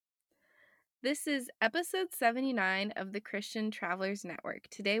This is episode 79 of the Christian Travelers Network.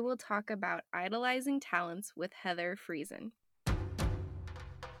 Today we'll talk about idolizing talents with Heather Friesen.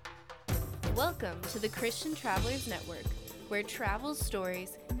 Welcome to the Christian Travelers Network, where travel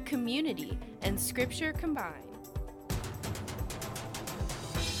stories, community, and scripture combine.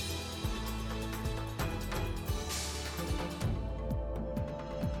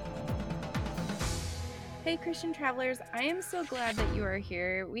 Hey, Christian Travelers, I am so glad that you are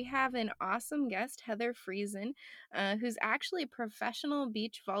here. We have an awesome guest, Heather Friesen, who's actually a professional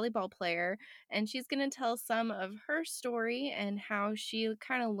beach volleyball player, and she's going to tell some of her story and how she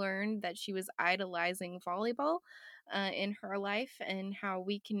kind of learned that she was idolizing volleyball in her life and how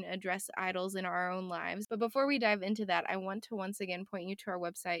we can address idols in our own lives. But before we dive into that, I want to once again point you to our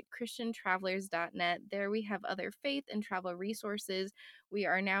website, christiantravelers.net. There we have other faith and travel resources. We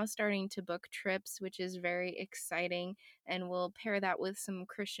are now starting to book trips, which is very exciting, and we'll pair that with some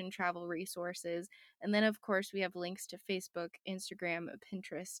Christian travel resources. And then, of course, we have links to Facebook, Instagram,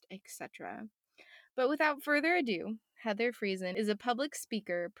 Pinterest, etc. But without further ado, Heather Friesen is a public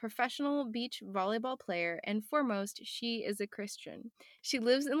speaker, professional beach volleyball player, and foremost, she is a Christian. She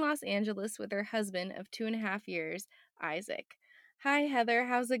lives in Los Angeles with her husband of 2.5 years, Isaac. Hi, Heather.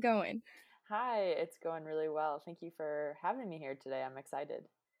 How's it going? Hi, it's going really well. Thank you for having me here today. I'm excited.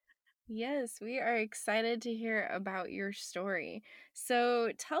 Yes, we are excited to hear about your story. So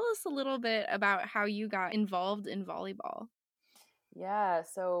tell us a little bit about how you got involved in volleyball. Yeah,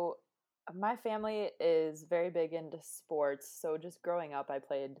 so my family is very big into sports. So just growing up, I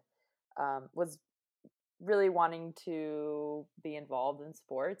played, was really wanting to be involved in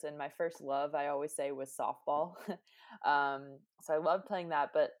sports. And my first love, I always say, was softball. So I love playing that,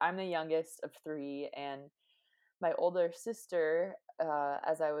 but I'm the youngest of three. And my older sister,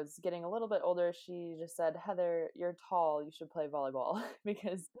 as I was getting a little bit older, she just said, Heather, you're tall. You should play volleyball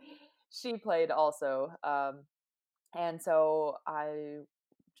because she played also. And so I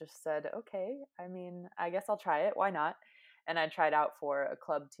just said, okay, I mean, I guess I'll try it. Why not? And I tried out for a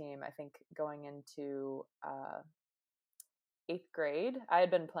club team, I think going into eighth grade. I had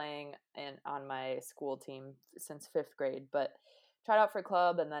been playing on my school team since fifth grade, but tried out for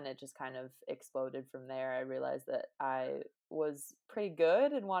club and then it just kind of exploded from there. I realized that I was pretty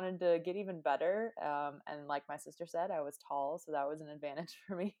good and wanted to get even better. And like my sister said, I was tall, so that was an advantage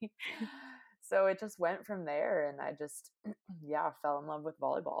for me. So it just went from there, and I just, yeah, fell in love with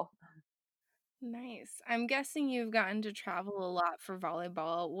volleyball. Nice. I'm guessing you've gotten to travel a lot for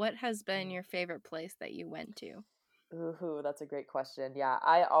volleyball. What has been Mm. your favorite place that you went to? Ooh, that's a great question. Yeah,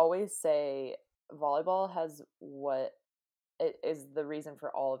 I always say volleyball has what it is the reason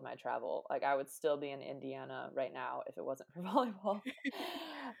for all of my travel. Like I would still be in Indiana right now if it wasn't for volleyball.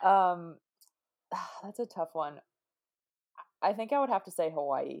 um, that's a tough one. I think I would have to say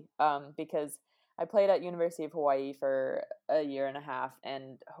Hawaii, because I played at University of Hawaii for a year and a half,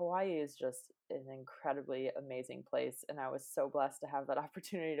 and Hawaii is just an incredibly amazing place, and I was so blessed to have that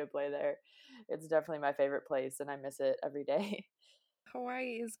opportunity to play there. It's definitely my favorite place, and I miss it every day.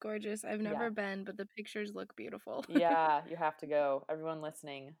 Hawaii is gorgeous. I've Yeah. never been, but the pictures look beautiful. Yeah, you have to go. Everyone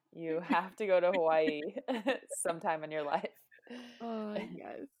listening, you have to go to Hawaii sometime in your life. Oh,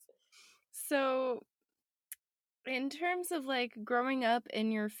 yes. So, in terms of like growing up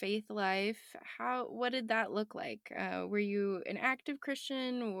in your faith life, what did that look like? Were you an active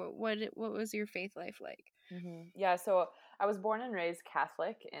Christian? What was your faith life like? Yeah, so I was born and raised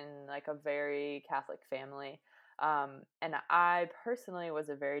Catholic in like a very Catholic family. And I personally was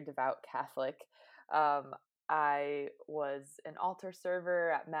a very devout Catholic. Um, I was an altar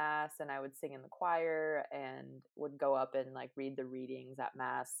server at Mass, and I would sing in the choir and would go up and like read the readings at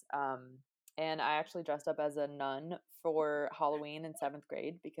Mass. And I actually dressed up as a nun for Halloween in seventh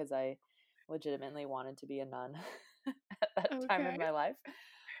grade because I legitimately wanted to be a nun at that time Okay. in my life.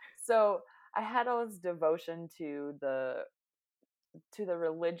 So I had all this devotion to the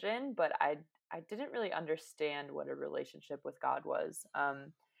religion, but I didn't really understand what a relationship with God was.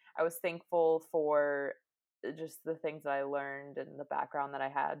 I was thankful for just the things that I learned and the background that I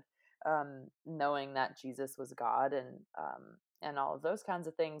had, knowing that Jesus was God, and all of those kinds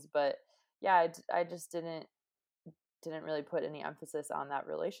of things. But yeah, I just didn't really put any emphasis on that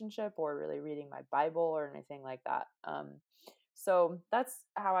relationship or really reading my Bible or anything like that. So that's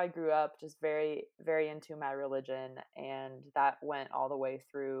how I grew up, just very, very into my religion. And that went all the way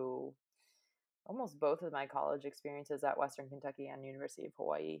through almost both of my college experiences at Western Kentucky and University of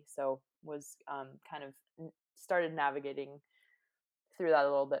Hawaii. So was kind of started navigating through that a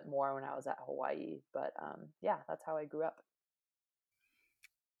little bit more when I was at Hawaii. But yeah, that's how I grew up.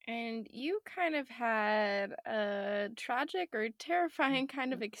 And you kind of had a tragic or terrifying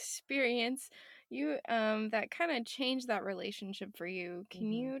kind of experience that kind of changed that relationship for you. Can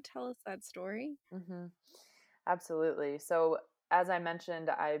Mm-hmm. you tell us that story? Mm-hmm. Absolutely. So, as I mentioned,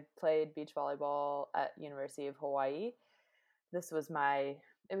 I played beach volleyball at University of Hawaii. This was my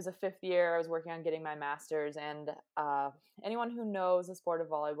it was a fifth year. I was working on getting my master's, and anyone who knows the sport of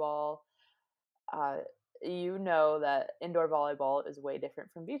volleyball, uh, you know that indoor volleyball is way different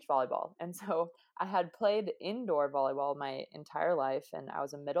from beach volleyball. And so I had played indoor volleyball my entire life, and I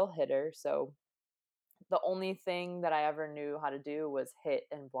was a middle hitter. So the only thing that I ever knew how to do was hit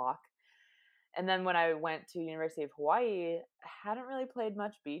and block. And then when I went to University of Hawaii, I hadn't really played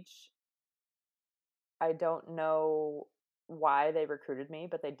much beach. I don't know why they recruited me,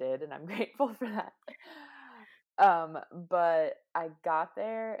 but they did, and I'm grateful for that. But I got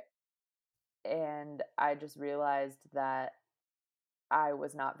there and I just realized that I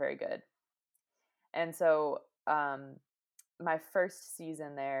was not very good. And so, my first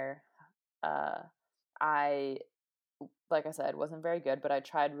season there, uh, I, like I said, wasn't very good, but I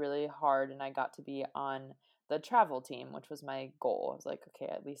tried really hard and I got to be on the travel team, which was my goal. I was like,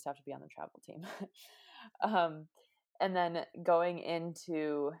 okay, I at least have to be on the travel team. um, and then going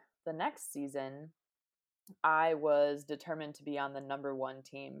into the next season, I was determined to be on the number one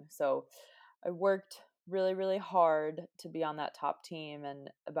team. So I worked really, really hard to be on that top team. And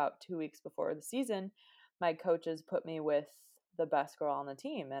about 2 weeks before the season, my coaches put me with the best girl on the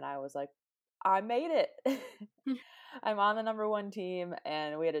team. And I was like, I made it. I'm on the number one team.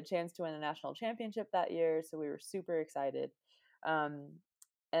 And we had a chance to win a national championship that year. So we were super excited. Um,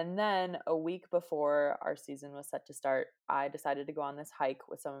 and then a week before our season was set to start, I decided to go on this hike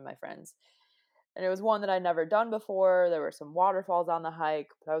with some of my friends. And it was one that I'd never done before. There were some waterfalls on the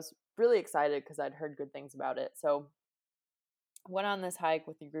hike, but I was really excited because I'd heard good things about it. So went on this hike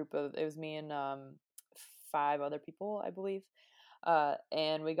with a group of it was me and 5 other people, I believe.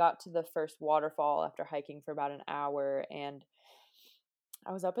 And we got to the first waterfall after hiking for about an hour, and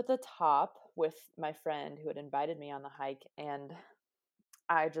I was up at the top with my friend who had invited me on the hike, and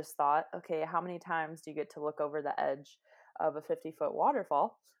I just thought, okay, how many times do you get to look over the edge of a 50-foot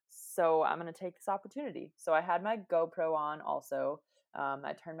waterfall? So I'm going to take this opportunity. So I had my GoPro on also.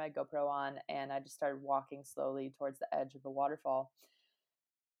 I turned my GoPro on and I just started walking slowly towards the edge of the waterfall.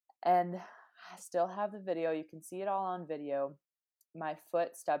 And I still have the video. You can see it all on video. My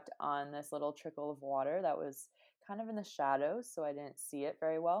foot stepped on this little trickle of water that was kind of in the shadows, so I didn't see it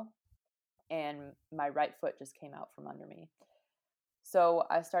very well. And my right foot just came out from under me. So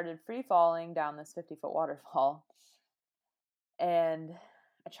I started free falling down this 50-foot waterfall, and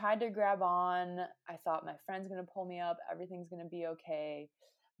I tried to grab on. I thought my friend's going to pull me up, everything's going to be okay,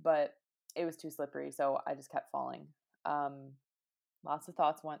 but it was too slippery, so I just kept falling. Um, Lots of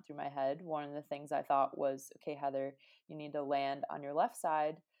thoughts went through my head. One of the things I thought was, okay, Heather, you need to land on your left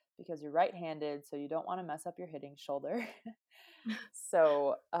side because you're right handed, so you don't want to mess up your hitting shoulder.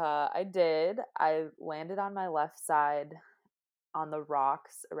 So I did. I landed on my left side on the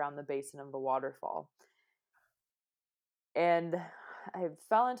rocks around the basin of the waterfall. And I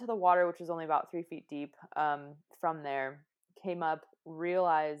fell into the water, which was only about 3 feet deep. From there, came up,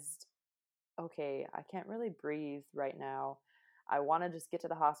 realized, okay, I can't really breathe right now. I want to just get to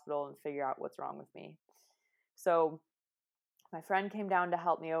the hospital and figure out what's wrong with me. So my friend came down to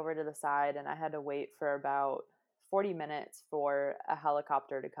help me over to the side, and I had to wait for about 40 minutes for a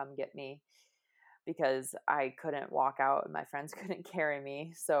helicopter to come get me because I couldn't walk out and my friends couldn't carry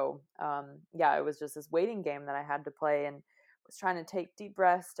me. So, yeah, it was just this waiting game that I had to play, and was trying to take deep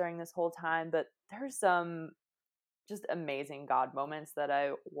breaths during this whole time. But there's some just amazing God moments that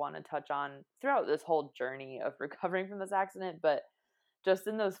I want to touch on throughout this whole journey of recovering from this accident. But just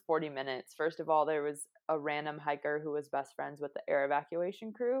in those 40 minutes, first of all, there was a random hiker who was best friends with the air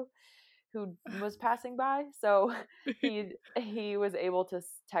evacuation crew who was passing by. So he was able to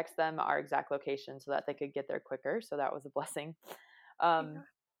text them our exact location so that they could get there quicker. So that was a blessing. Um, Yeah.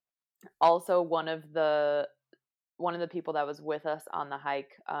 Also, one of the people that was with us on the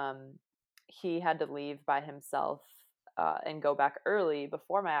hike, he had to leave by himself and go back early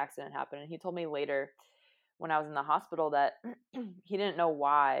before my accident happened. And he told me later when I was in the hospital that he didn't know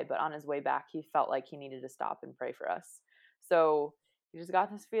why, but on his way back, he felt like he needed to stop and pray for us. So he just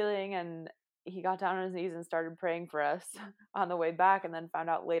got this feeling, and he got down on his knees and started praying for us on the way back, and then found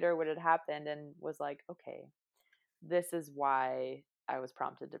out later what had happened and was like, okay, this is why I was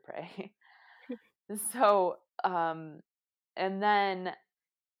prompted to pray. So, and then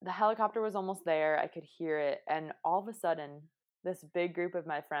the helicopter was almost there. I could hear it. And all of a sudden, this big group of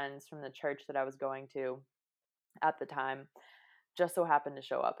my friends from the church that I was going to at the time just so happened to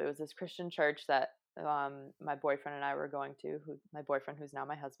show up. It was this Christian church that my boyfriend and I were going to, my boyfriend, who's now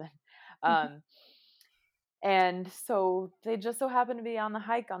my husband. Um, and so they just so happened to be on the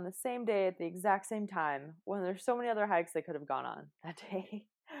hike on the same day at the exact same time when there's so many other hikes they could have gone on that day.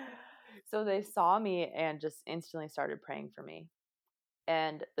 So they saw me and just instantly started praying for me.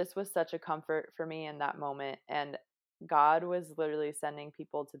 And this was such a comfort for me in that moment. And God was literally sending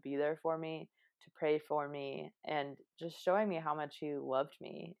people to be there for me, to pray for me, and just showing me how much He loved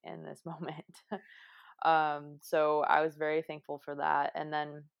me in this moment. So I was very thankful for that. And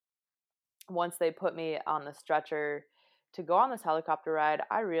then once they put me on the stretcher to go on this helicopter ride,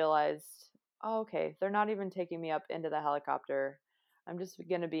 I realized, oh, okay, they're not even taking me up into the helicopter. I'm just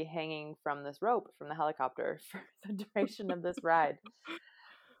going to be hanging from this rope from the helicopter for the duration of this ride.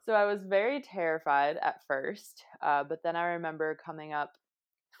 So I was very terrified at first, but then I remember coming up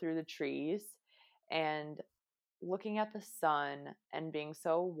through the trees and looking at the sun and being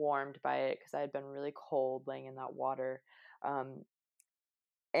so warmed by it because I had been really cold laying in that water. Um,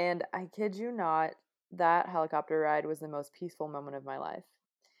 and I kid you not, that helicopter ride was the most peaceful moment of my life.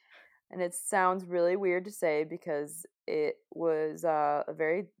 And it sounds really weird to say because it was a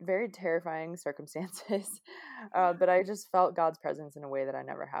very, very terrifying circumstances. But I just felt God's presence in a way that I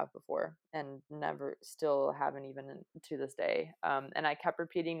never have before and never still haven't even to this day. And I kept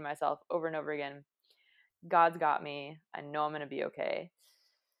repeating to myself over and over again, God's got me. I know I'm going to be okay.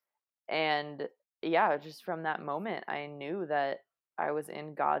 And yeah, just from that moment, I knew that I was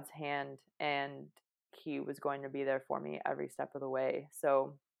in God's hand and He was going to be there for me every step of the way.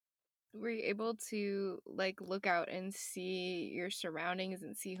 So, Were you able to like look out and see your surroundings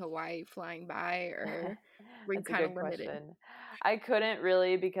and see Hawaii flying by, or were you that's a kind of good limited? question. I couldn't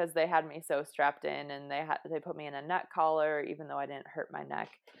really because they had me so strapped in and they put me in a neck collar even though I didn't hurt my neck.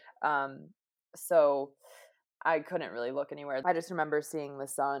 Um, so I couldn't really look anywhere. I just remember seeing the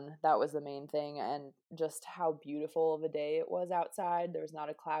sun. That was the main thing and just how beautiful of a day it was outside. There was not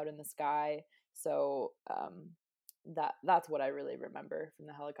a cloud in the sky. So that's what I really remember from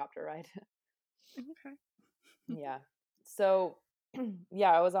the helicopter ride. Okay. Yeah. So,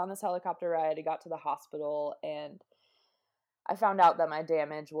 yeah, I was on this helicopter ride. I got to the hospital and I found out that my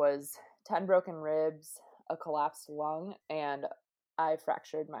damage was 10 broken ribs, a collapsed lung, and I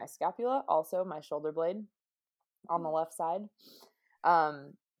fractured my scapula, also my shoulder blade on the left side.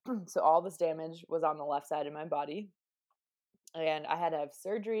 Um, so all this damage was on the left side of my body. And I had to have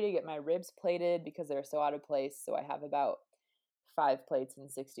surgery to get my ribs plated because they're so out of place. So I have about 5 plates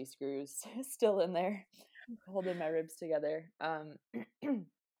and 60 screws still in there holding my ribs together. And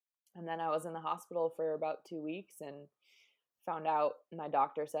then I was in the hospital for about 2 weeks and found out my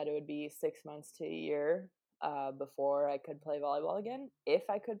doctor said it would be 6 months to a year before I could play volleyball again, if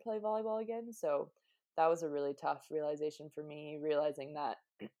I could play volleyball again. So that was a really tough realization for me, realizing that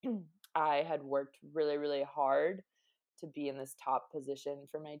I had worked really, really hard to be in this top position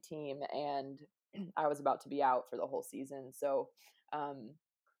for my team, and I was about to be out for the whole season. So,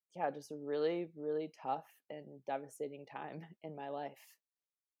 yeah, just a really, really tough and devastating time in my life.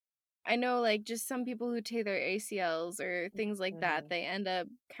 I know, like, just some people who tear their ACLs or things like that, Hmm. they end up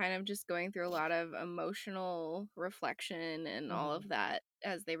kind of just going through a lot of emotional reflection and all Hmm. of that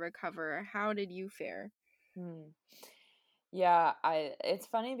as they recover. How did you fare? Hmm. Yeah, it's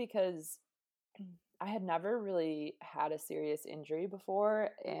funny because I had never really had a serious injury before,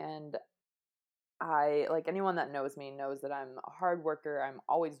 and I, like, anyone that knows me knows that I'm a hard worker. I'm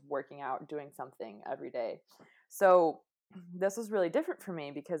always working out, doing something every day. So this was really different for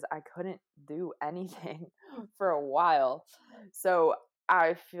me because I couldn't do anything for a while. So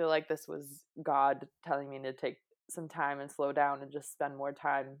I feel like this was God telling me to take some time and slow down and just spend more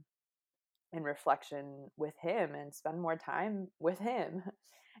time in reflection with Him and spend more time with Him.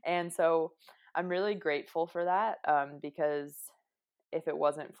 And so I'm really grateful for that, because if it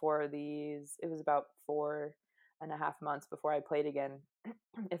wasn't for these, it was about 4.5 months before I played again.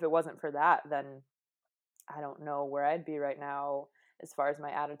 If it wasn't for that, then I don't know where I'd be right now as far as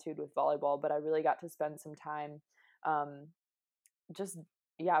my attitude with volleyball. But I really got to spend some time, um, just,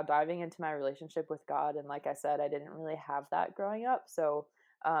 yeah, diving into my relationship with God. And like I said, I didn't really have that growing up. So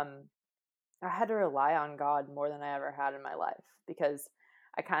um, I had to rely on God more than I ever had in my life because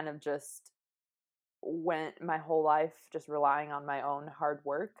I kind of just went my whole life just relying on my own hard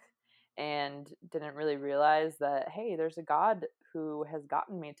work and didn't really realize that, hey, there's a God who has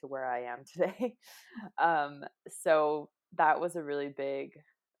gotten me to where I am today. So that was a really big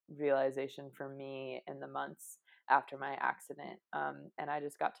realization for me in the months after my accident. And I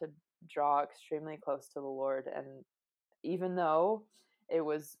just got to draw extremely close to the Lord. And even though it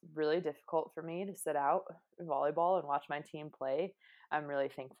was really difficult for me to sit out volleyball and watch my team play. I'm really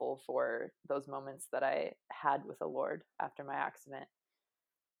thankful for those moments that I had with the Lord after my accident.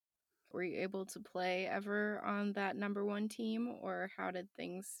 Were you able to play ever on that number one team, or how did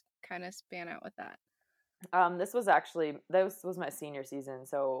things kind of span out with that? This was my senior season,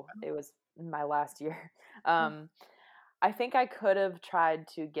 so Oh, it was my last year. oh, Um, I think I could have tried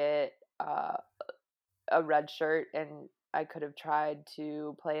to get a red shirt, and I could have tried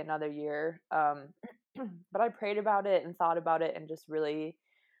to play another year. But I prayed about it and thought about it and just really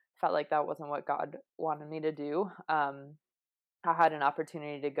felt like that wasn't what God wanted me to do. I had an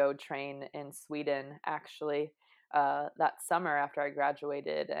opportunity to go train in Sweden actually that summer after I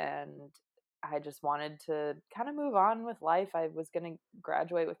graduated, and I just wanted to kind of move on with life. I was going to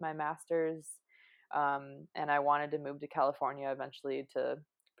graduate with my master's, and I wanted to move to California eventually to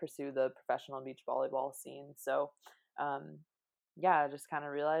pursue the professional beach volleyball scene. So, um, yeah, I just kind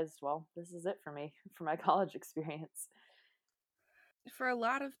of realized, well, this is it for me for my college experience. for a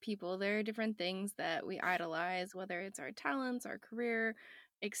lot of people, there are different things that we idolize, whether it's our talents, our career,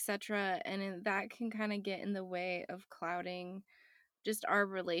 etc. That can kind of get in the way of clouding just our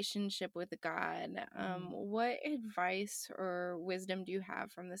relationship with God. Mhm. What advice or wisdom do you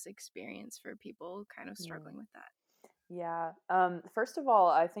have from this experience for people kind of Mm. struggling with that? Yeah. First of all,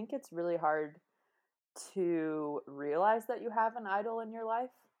 I think it's really hard to realize that you have an idol in your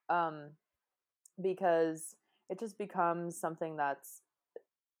life, um, because it just becomes something that's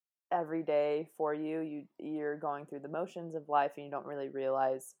every day for you. You're going through the motions of life, and you don't really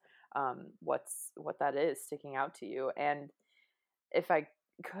realize what that is sticking out to you. And if I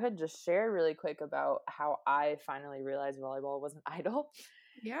could just share really quick about how I finally realized volleyball was an idol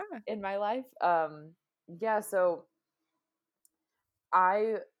Yeah. in my life. Yeah, so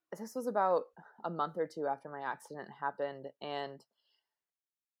I this was about a month or two after my accident happened, and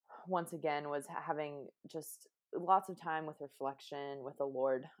once again was having just lots of time with reflection with the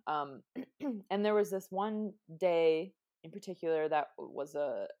Lord. And there was this one day in particular that was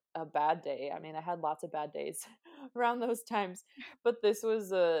a bad day. I mean, I had lots of bad days around those times, but this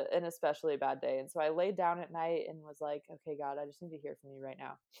was an especially bad day. And so I laid down at night and was like, okay, God, I just need to hear from you right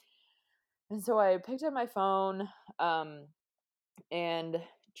now. And so I picked up my phone, um, and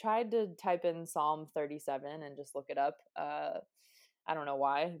tried to type in Psalm 37 and just look it up. I don't know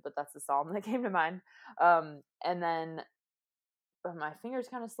why, but that's the psalm that came to mind. And then my fingers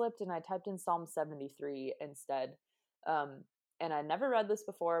kind of slipped, and I typed in Psalm 73 instead. Um, and I never read this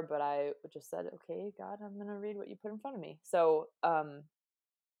before, but I just said, "Okay, God, I'm gonna read what you put in front of me." So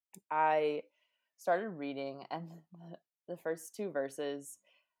I started reading, and the first two verses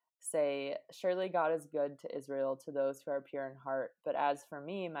say, "Surely God is good to Israel, to those who are pure in heart. But as for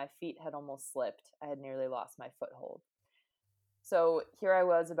me, my feet had almost slipped. I had nearly lost my foothold." So here I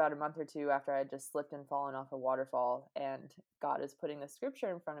was about a month or two after I had just slipped and fallen off a waterfall, and God is putting the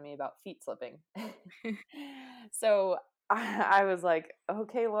scripture in front of me about feet slipping. So I was like,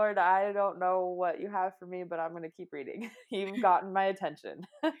 okay, Lord, I don't know what you have for me, but I'm going to keep reading. You've gotten my attention.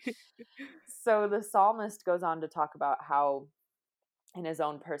 So the psalmist goes on to talk about how in his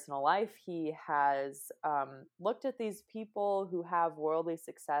own personal life, he has looked at these people who have worldly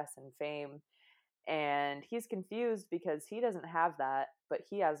success and fame, and he's confused because he doesn't have that, but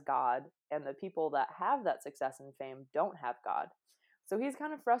he has God, and the people that have that success and fame don't have God. So he's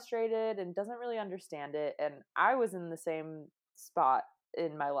kind of frustrated and doesn't really understand it. And I was in the same spot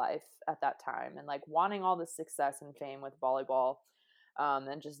in my life at that time, and like wanting all this success and fame with volleyball,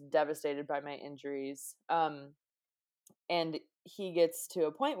 and just devastated by my injuries. And he gets to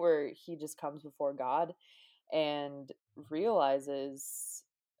a point where he just comes before God and realizes,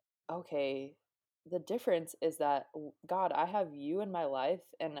 okay, the difference is that, God, I have you in my life,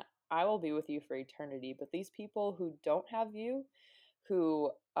 and I will be with you for eternity. But these people who don't have you,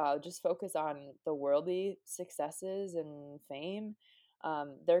 who just focus on the worldly successes and fame,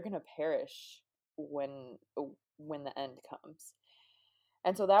 they're going to perish when the end comes.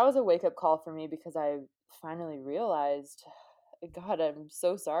 And so that was a wake up call for me, because I finally realized, God, I'm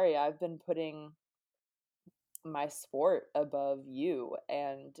so sorry. I've been putting my sport above you,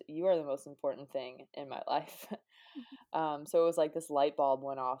 and you are the most important thing in my life. So it was like this light bulb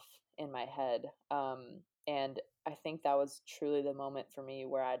went off in my head. And I think that was truly the moment for me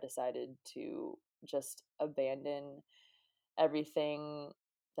where I decided to just abandon everything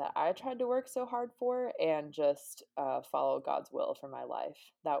that I tried to work so hard for, and just follow God's will for my life.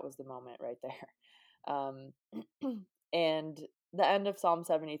 That was the moment right there. Um, and the end of Psalm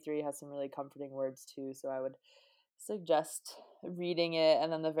 73 has some really comforting words too. So I would suggest reading it.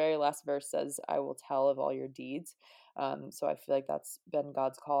 And then the very last verse says, I will tell of all your deeds. So I feel like that's been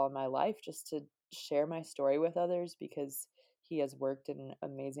God's call in my life, just to share my story with others, because he has worked in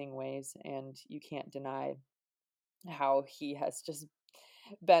amazing ways, and you can't deny how he has just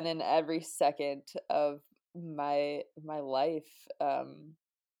been in every second of my life,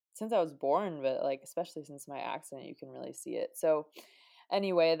 since I was born, but like especially since my accident, you can really see it. So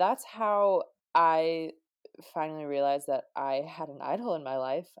anyway, that's how I finally realized that I had an idol in my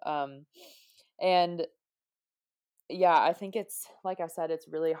life. And yeah, I think it's, like I said, it's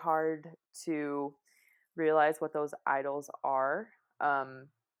really hard to realize what those idols are. Um,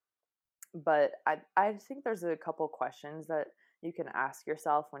 but I think there's a couple questions that you can ask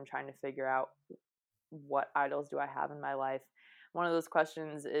yourself when trying to figure out what idols do I have in my life. One of those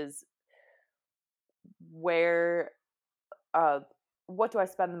questions is, where uh what do I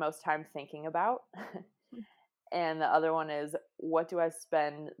spend the most time thinking about? And the other one is, what do I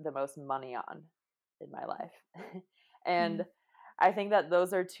spend the most money on in my life? Mm. And I think that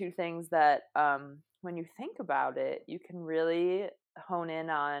those are two things that, when you think about it, you can really hone in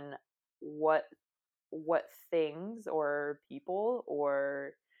on what what things or people,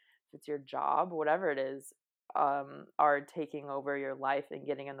 or if it's your job, whatever it is, are taking over your life and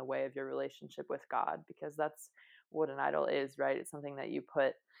getting in the way of your relationship with God, because that's what an idol is, right? It's something that you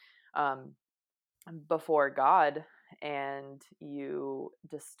put, um, before God, and you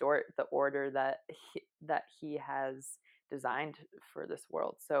distort the order that He has designed for this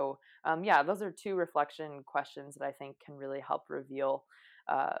world. So, yeah, those are two reflection questions that I think can really help reveal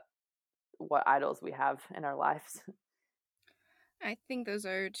uh, what idols we have in our lives. I think those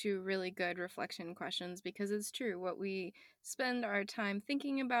are two really good reflection questions because it's true. What we spend our time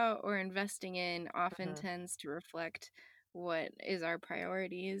thinking about or investing in often Hmm. tends to reflect what is our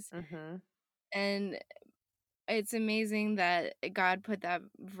priorities. Hmm. And it's amazing that God put that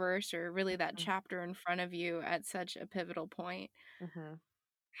verse or really that Hmm. chapter in front of you at such a pivotal point. Hmm.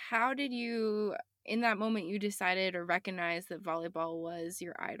 How did you, in that moment, you decided or recognized that volleyball was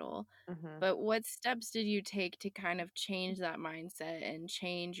your idol? Hmm. But what steps did you take to kind of change that mindset and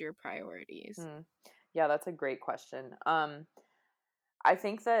change your priorities? Hmm. Yeah, that's a great question. I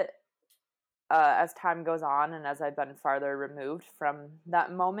think that, as time goes on and as I've been farther removed from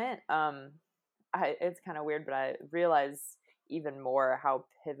that moment, it's kind of weird, but I realize even more how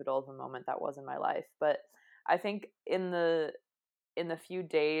pivotal of a moment that was in my life. But I think in the few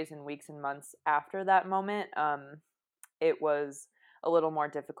days and weeks and months after that moment, it was a little more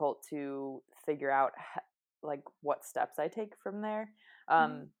difficult to figure out like what steps I take from there. Mhm.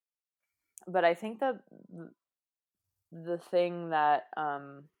 Um, but I think that the thing that,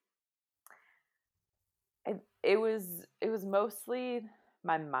 it was mostly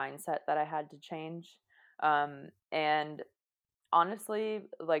my mindset that I had to change. And honestly,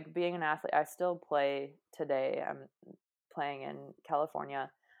 like, being an athlete, I still play today. I'm playing in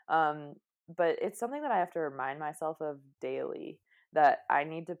California. Um, but it's something that I have to remind myself of daily, that I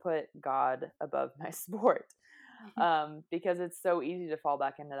need to put God above my sport, because it's so easy to fall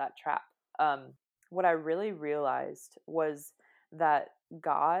back into that trap. Um, what I really realized was that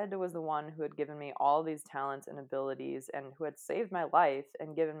God was the one who had given me all these talents and abilities, and who had saved my life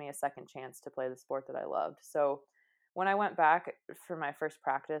and given me a second chance to play the sport that I loved. So when I went back for my first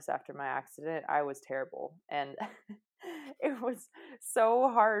practice after my accident, I was terrible. And it was so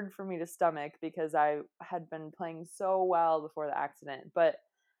hard for me to stomach, because I had been playing so well before the accident. But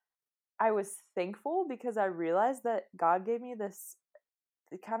I was thankful, because I realized that God gave me this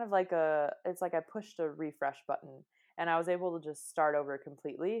kind of like it's like I pushed a refresh button, and I was able to just start over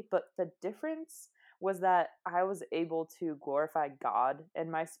completely. But the difference was that I was able to glorify God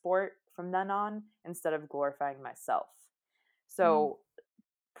in my sport from then on, instead of glorifying myself. Mm. So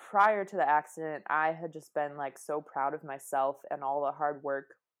prior to the accident, I had just been like so proud of myself and all the hard work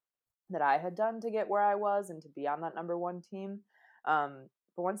that I had done to get where I was and to be on that number one team. But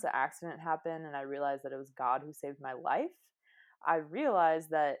once the accident happened and I realized that it was God who saved my life, I realized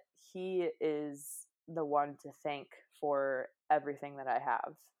that He is the one to thank for everything that I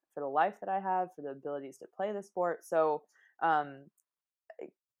have, for the life that I have, for the abilities to play the sport. So, um,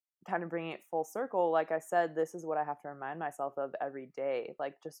 kind of bringing it full circle, like I said, this is what I have to remind myself of every day.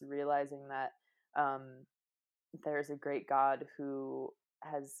 Like, just realizing that, um, there's a great God who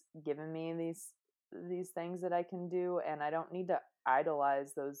has given me these things that I can do, and I don't need to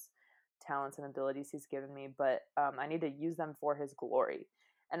idolize those talents and abilities He's given me, but, I need to use them for His glory.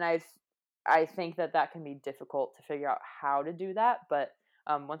 And I think that that can be difficult to figure out how to do that, but,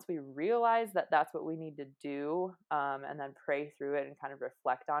 once we realize that that's what we need to do, and then pray through it and kind of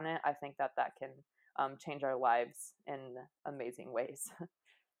reflect on it, I think that that can change our lives in amazing ways.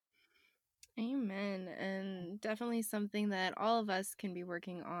 Amen. And definitely something that all of us can be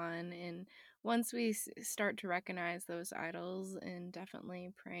working on. And once we start to recognize those idols, and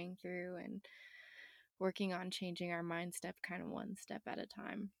definitely praying through and working on changing our mind step kind of one step at a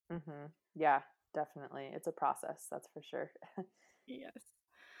time. Yeah, definitely. It's a process, that's for sure. Yes.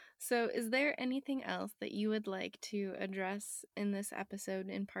 So, is there anything else that you would like to address in this episode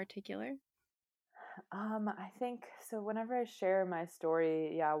in particular? I think so. Whenever I share my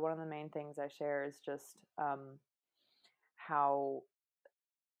story, yeah, one of the main things I share is just how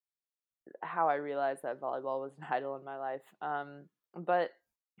I realized that volleyball was an idol in my life. But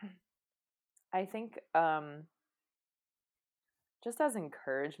I think just as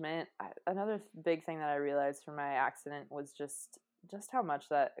encouragement, another big thing that I realized from my accident was just how much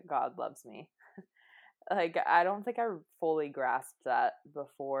that God loves me. Like, I don't think I fully grasped that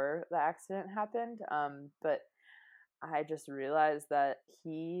before the accident happened. But I just realized that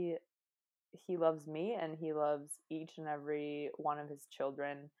he loves me and he loves each and every one of his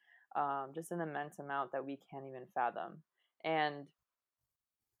children, just an immense amount that we can't even fathom. And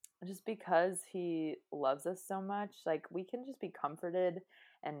just because he loves us so much, like, we can just be comforted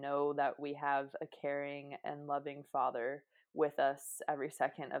and know that we have a caring and loving father with us every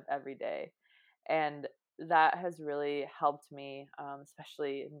second of every day. And that has really helped me,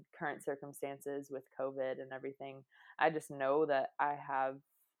 especially in current circumstances with COVID and everything. I just know that I have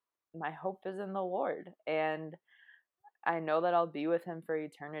my hope is in the Lord, and I know that I'll be with him for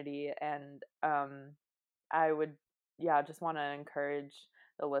eternity. And I would, yeah, just want to encourage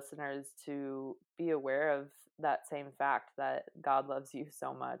the listeners to be aware of that same fact that God loves you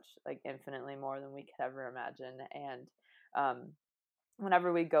so much, like infinitely more than we could ever imagine. And um,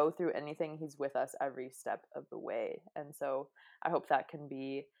 whenever we go through anything, He's with us every step of the way. And so I hope that can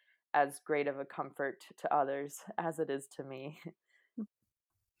be as great of a comfort to others as it is to me.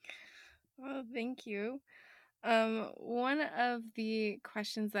 Well, thank you. One of the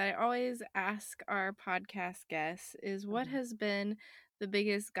questions that I always ask our podcast guests is what Mhm. has been the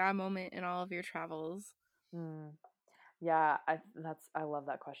biggest God moment in all of your travels? Mm. Yeah, I love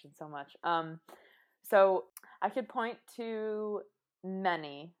that question so much. So I could point to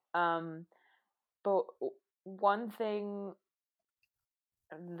many, but one thing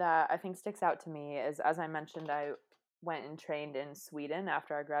that I think sticks out to me is, as I mentioned, I went and trained in Sweden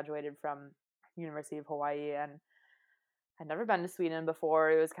after I graduated from University of Hawaii, and I'd never been to Sweden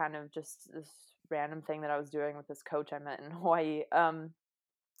before. It was kind of just this random thing that I was doing with this coach I met in Hawaii.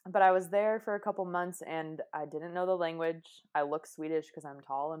 But I was there for a couple months and I didn't know the language. I look Swedish because I'm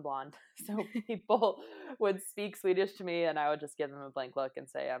tall and blonde. So people would speak Swedish to me and I would just give them a blank look and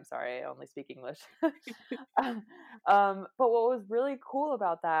say, I'm sorry, I only speak English. But what was really cool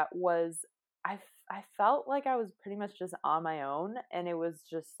about that was I felt like I was pretty much just on my own, and it was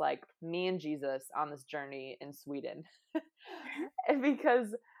just like me and Jesus on this journey in Sweden. And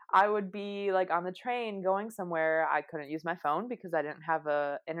because I would be like on the train going somewhere, I couldn't use my phone because I didn't have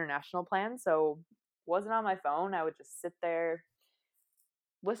a international plan, so wasn't on my phone. I would just sit there,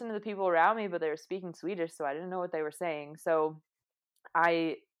 listen to the people around me, but they were speaking Swedish, so I didn't know what they were saying. So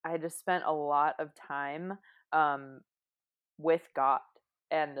I I just spent a lot of time um, with God,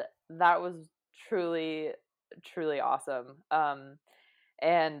 and that was truly truly awesome.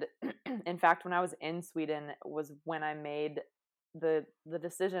 And in fact, when I was in Sweden was when I made the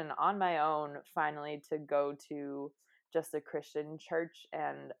decision on my own finally to go to just a Christian church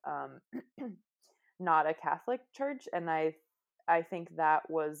and not a Catholic church. And I think that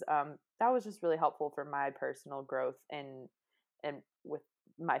was just really helpful for my personal growth and with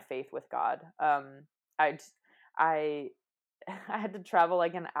my faith with God. I I I had to travel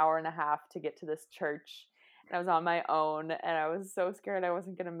like an hour and a half to get to this church, and I was on my own and I was so scared I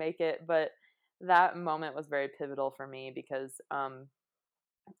wasn't going to make it. But that moment was very pivotal for me because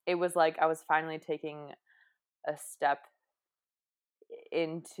it was like I was finally taking a step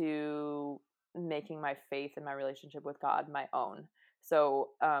into making my faith and my relationship with God my own. So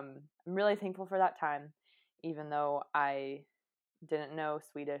I'm really thankful for that time. Even though I didn't know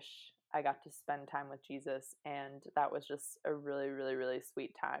Swedish, I got to spend time with Jesus, and that was just a really, really, really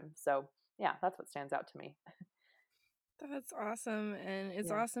sweet time. So yeah, that's what stands out to me. That's awesome. And it's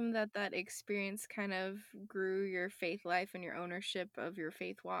Yeah. awesome that that experience kind of grew your faith life and your ownership of your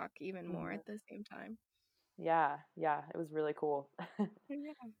faith walk even more Mhm. at the same time. Yeah, yeah, it was really cool.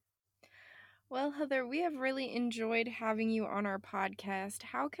 Yeah. Well, Heather, we have really enjoyed having you on our podcast.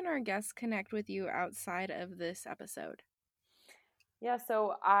 How can our guests connect with you outside of this episode? Yeah,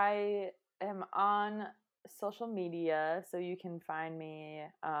 so I am on social media, so you can find me,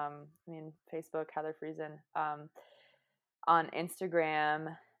 Facebook, Heather Friesen, on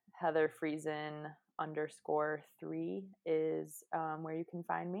Instagram, Heather Friesen _3 is where you can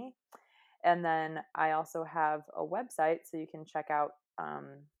find me. And then I also have a website, so you can check out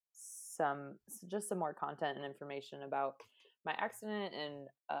just some more content and information about my accident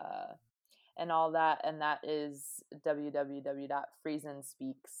and all that. And that is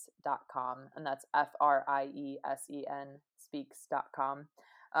www.friesenspeaks.com, and that's FRIESEN speaks.com.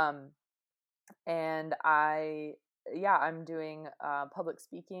 Um, and I'm doing public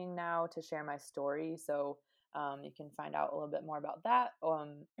speaking now to share my story. So you can find out a little bit more about that. Or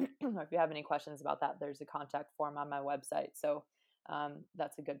if you have any questions about that, there's a contact form on my website. So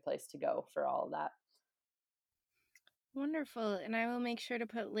that's a good place to go for all of that. Wonderful. And I will make sure to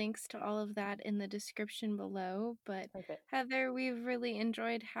put links to all of that in the description below. But Perfect. Heather, we've really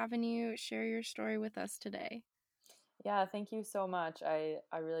enjoyed having you share your story with us today. Yeah, thank you so much. I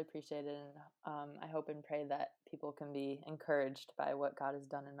really appreciate it. And I hope and pray that people can be encouraged by what God has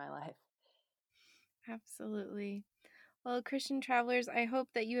done in my life. Absolutely. Well, Christian travelers, I hope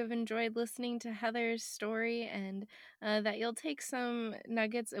that you have enjoyed listening to Heather's story and that you'll take some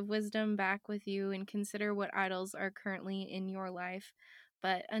nuggets of wisdom back with you and consider what idols are currently in your life.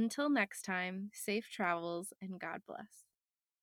 But until next time, safe travels and God bless.